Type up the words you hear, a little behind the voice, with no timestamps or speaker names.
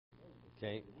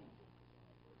Okay.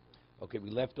 Okay, we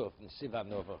left off in Siv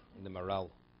Anova, in the Maharal,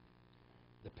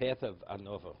 the path of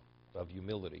Anova, of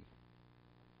humility.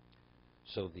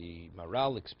 So the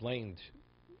Maharal explained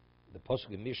the Pasuk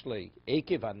in Mishlei,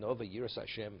 Ekev Anova Yiras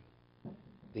Hashem.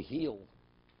 The heel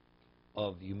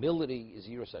of humility is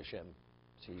Yiras Hashem.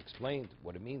 So he explained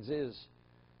what it means is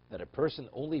that a person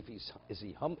only if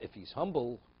he's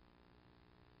humble,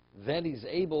 then he's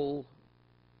able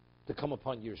to come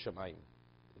upon Yiras Shamayim.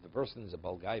 If a person is a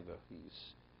Balgaiva,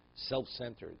 he's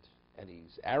self-centered and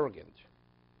he's arrogant,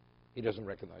 he doesn't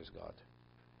recognize God.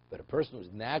 But a person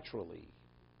who's naturally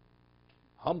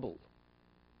humble,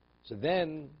 so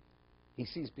then he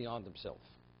sees beyond himself.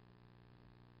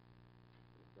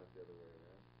 It's not the other way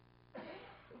around.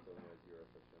 That's only as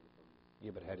Yiras Hashem comes.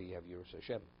 Yeah, but how do you have Yiras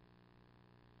Hashem?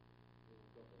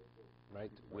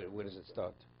 Right? Where does it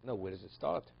start? No, where does it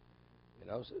start? You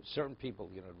know, certain people,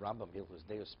 you know, Rambam Hilchos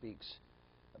Deos speaks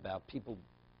about people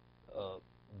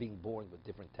being born with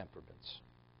different temperaments.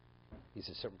 He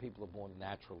says certain people are born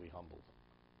naturally humble.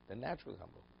 They're naturally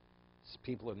humble.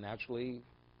 People are naturally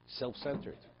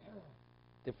self-centered.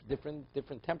 Different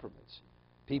temperaments.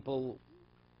 People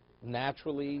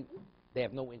naturally, they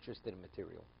have no interest in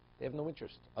material. They have no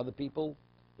interest. Other people,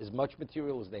 as much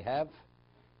material as they have,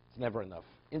 it's never enough.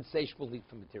 Insatiable need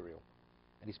for material.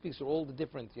 And he speaks of all the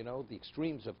different, you know, the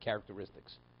extremes of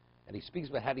characteristics. And he speaks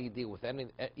about how do you deal with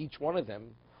each one of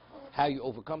them, how you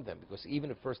overcome them. Because even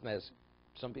if a person has,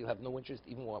 some people have no interest,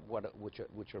 even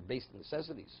which are basic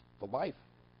necessities for life.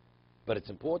 But it's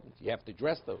important. You have to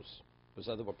address those. Because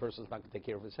otherwise a person's not going to take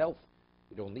care of his health.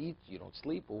 You don't eat, you don't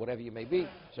sleep, or whatever you may be.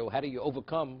 So how do you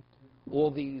overcome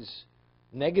all these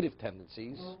negative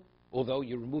tendencies, although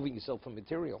you're removing yourself from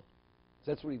material?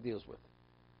 So that's what he deals with.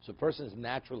 So a person is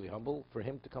naturally humble. For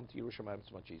him to come to Yerushalayim,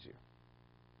 it's much easier.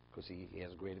 Because he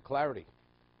has greater clarity.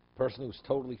 A person who's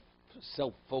totally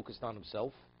self-focused on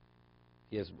himself,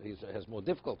 he has more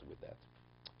difficulty with that.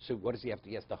 So what does he have to?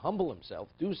 He has to humble himself,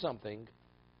 do something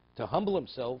to humble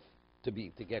himself to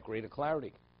get greater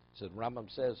clarity. So the Rambam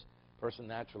says, person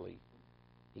naturally,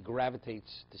 he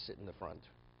gravitates to sit in the front.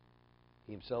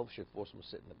 He himself should force him to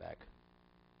sit in the back.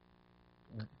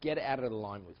 Get out of the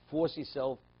limelight. Force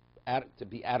yourself to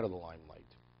be out of the limelight.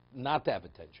 Not to have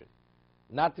attention.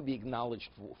 Not to be acknowledged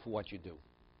for what you do.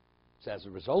 So as a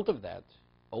result of that,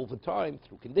 over time,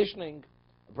 through conditioning,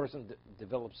 a person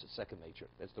develops a second nature.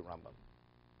 That's the Rambam.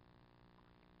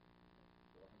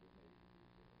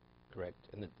 Correct.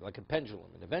 And like a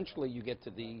pendulum. And eventually you get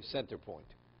to the center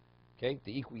point. Okay?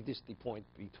 The equidistant point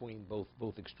between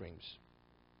both extremes.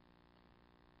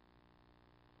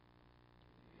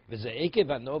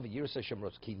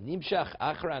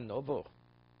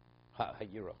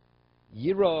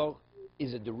 Yira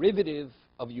is a derivative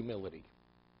of humility.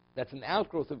 That's an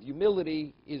outgrowth of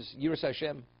humility, is Yiras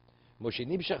Hashem.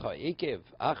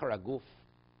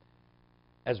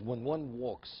 As when one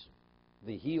walks,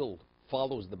 the heel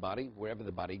follows the body wherever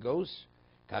the body goes.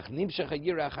 As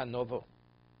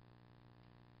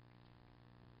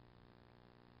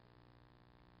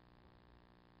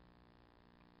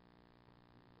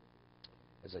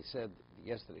I said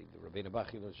yesterday, the Rabbeinu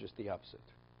Bachim was just the opposite.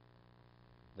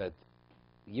 That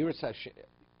Yiras Hashem,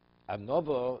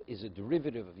 Anova is a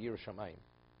derivative of Yiras Shamayim.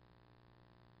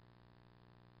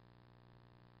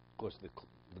 Of course, the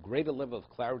greater level of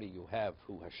clarity you have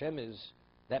who Hashem is,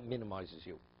 that minimizes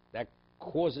you. That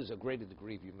causes a greater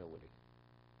degree of humility.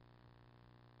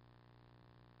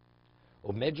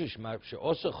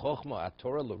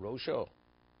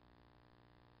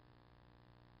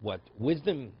 What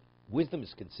wisdom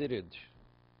is considered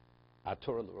a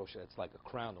Torah l'rosha. It's like a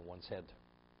crown on one's head.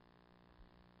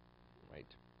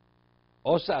 Right?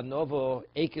 Osa anovo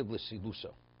ekev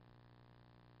l'siluso.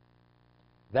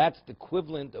 That's the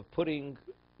equivalent of putting,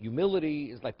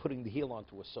 humility is like putting the heel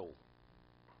onto a soul.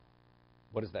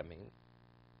 What does that mean?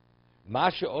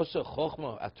 Masha osa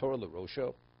chochma a Torah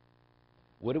l'rosha.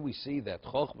 Where do we see that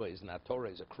chochma is not Torah,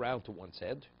 is a crown to one's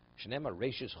head? Shnema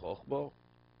reishis chochma,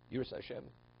 Yiras Hashem.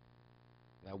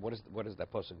 Now, what does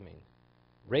that pasuk mean?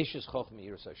 Reishis chochma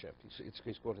Yiras Hashem.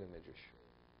 It's quoting the Midrash.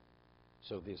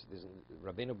 So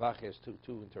Rabbeinu Bach has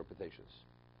two interpretations.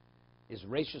 Is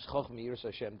Reishis chochma Yiras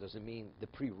Hashem, does it mean the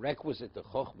prerequisite to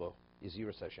chochma is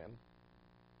Yiras Hashem?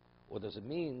 Or does it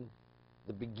mean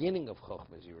the beginning of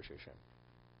chochma is Yiras Hashem?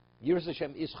 Yiras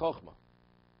Hashem is chochma.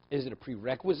 Is it a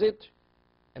prerequisite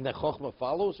and then chochma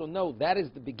follows? Or no, that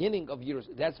is the beginning of Yiras.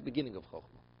 That's the beginning of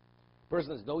chochma.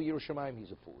 Person has no Yiras Shamayim,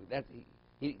 he's a fool.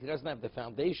 He doesn't have the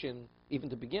foundation even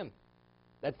to begin.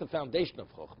 That's the foundation of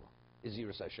chochma, is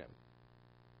Yiras Hashem.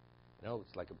 You know,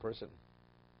 it's like a person.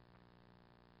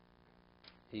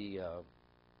 He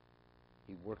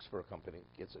He works for a company,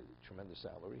 gets a tremendous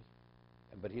salary,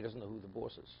 but he doesn't know who the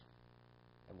boss is.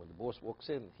 And when the boss walks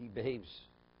in, he behaves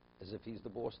as if he's the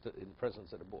boss in the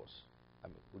presence of the boss. I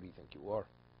mean, who do you think you are?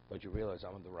 Don't you realize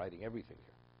I'm underwriting everything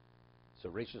here? So,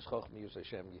 Reishis Chochma Yus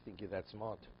Hashem, you think you're that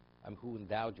smart? I'm who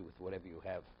endowed you with whatever you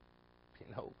have.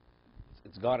 You know,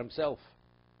 it's God Himself.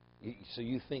 So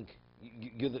you think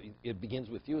it begins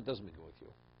with you? It doesn't begin with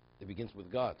you. It begins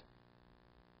with God.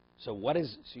 So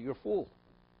so you're a fool.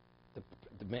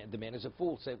 The man is a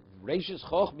fool. Say, Reishis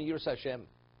Chochma Yus Hashem.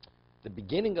 The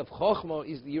beginning of Chochma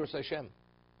is the Yus Hashem.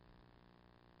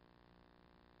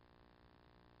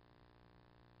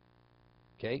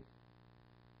 Okay?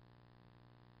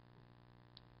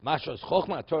 Mashos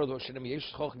Chochma Torah lo shenem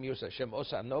yesh Chochma Yus Hashem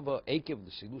osa anova ekev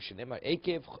the silu shenema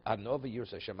ekev anova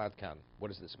Yus Hashem ad kan. What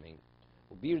does this mean?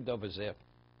 Ubir dovazeh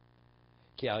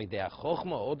ki al yidei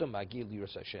Chochma odom magil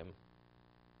Yus Hashem.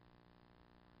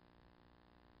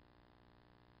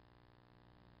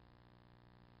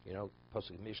 You know,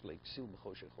 pasuk mishlei ksil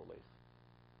b'choshe cholech.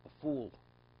 A fool,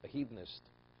 a hedonist,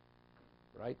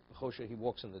 right? B'choshe, he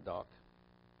walks in the dark.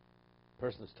 A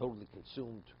person is totally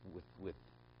consumed with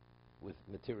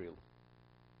material.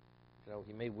 You know,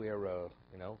 he may wear a,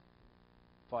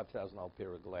 $5,000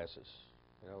 pair of glasses,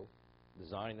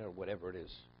 designer, whatever it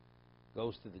is.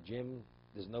 Goes to the gym,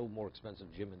 there's no more expensive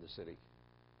gym in the city.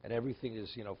 And everything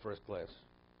is, first class.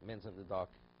 Men's in the dark.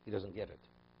 He doesn't get it.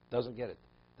 Doesn't get it.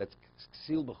 That's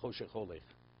ksil b'choshe cholech.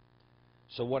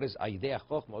 So what is Aidei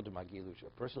Chochma Odom Magilush? A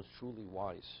person is truly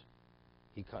wise.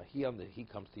 He comes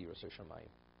to Yiras Hashemayim.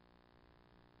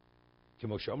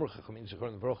 Kimo she'omer chachamim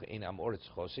zichron v'roch ein amoritz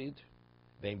chosid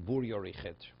ve'in bur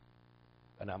yorichet.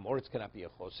 An amoritz cannot be a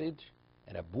chosid,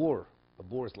 and a bur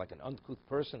is like an uncouth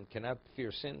person, cannot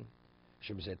fear sin.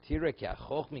 Shebzetire ki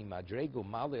achochmi madrego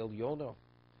mal elyono.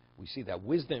 We see that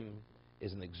wisdom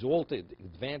is an exalted,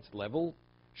 advanced level.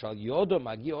 Shal yodom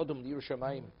agi odom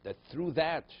liyerushamayim. That through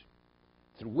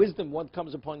wisdom, one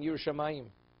comes upon Yerushamayim.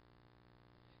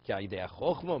 Ki aidei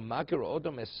achochma makir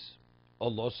odom es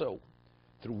oloso.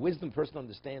 Through wisdom, a person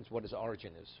understands what his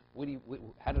origin is.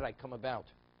 How did I come about?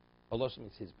 Oloso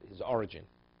means his origin.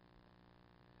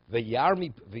 V'yiro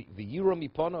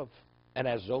miponov, and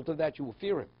as a result of that, you will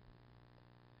fear him.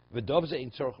 V'dovze ein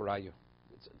tzorch rayu.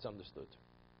 It's understood.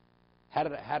 How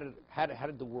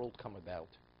did the world come about?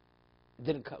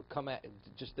 It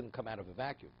just didn't come out of a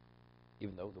vacuum,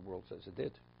 even though the world says it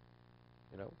did.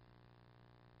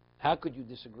 How could you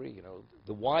disagree?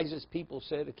 The wisest people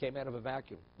said it came out of a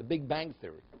vacuum. The Big Bang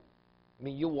Theory. I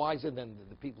mean, you're wiser than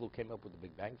the people who came up with the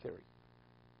Big Bang Theory,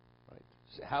 right?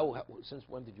 So since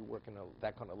when did you work in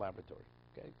that kind of laboratory?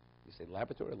 Okay, you say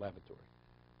laboratory or lavatory?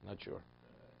 Not sure.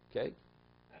 Okay,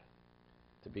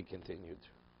 to be continued.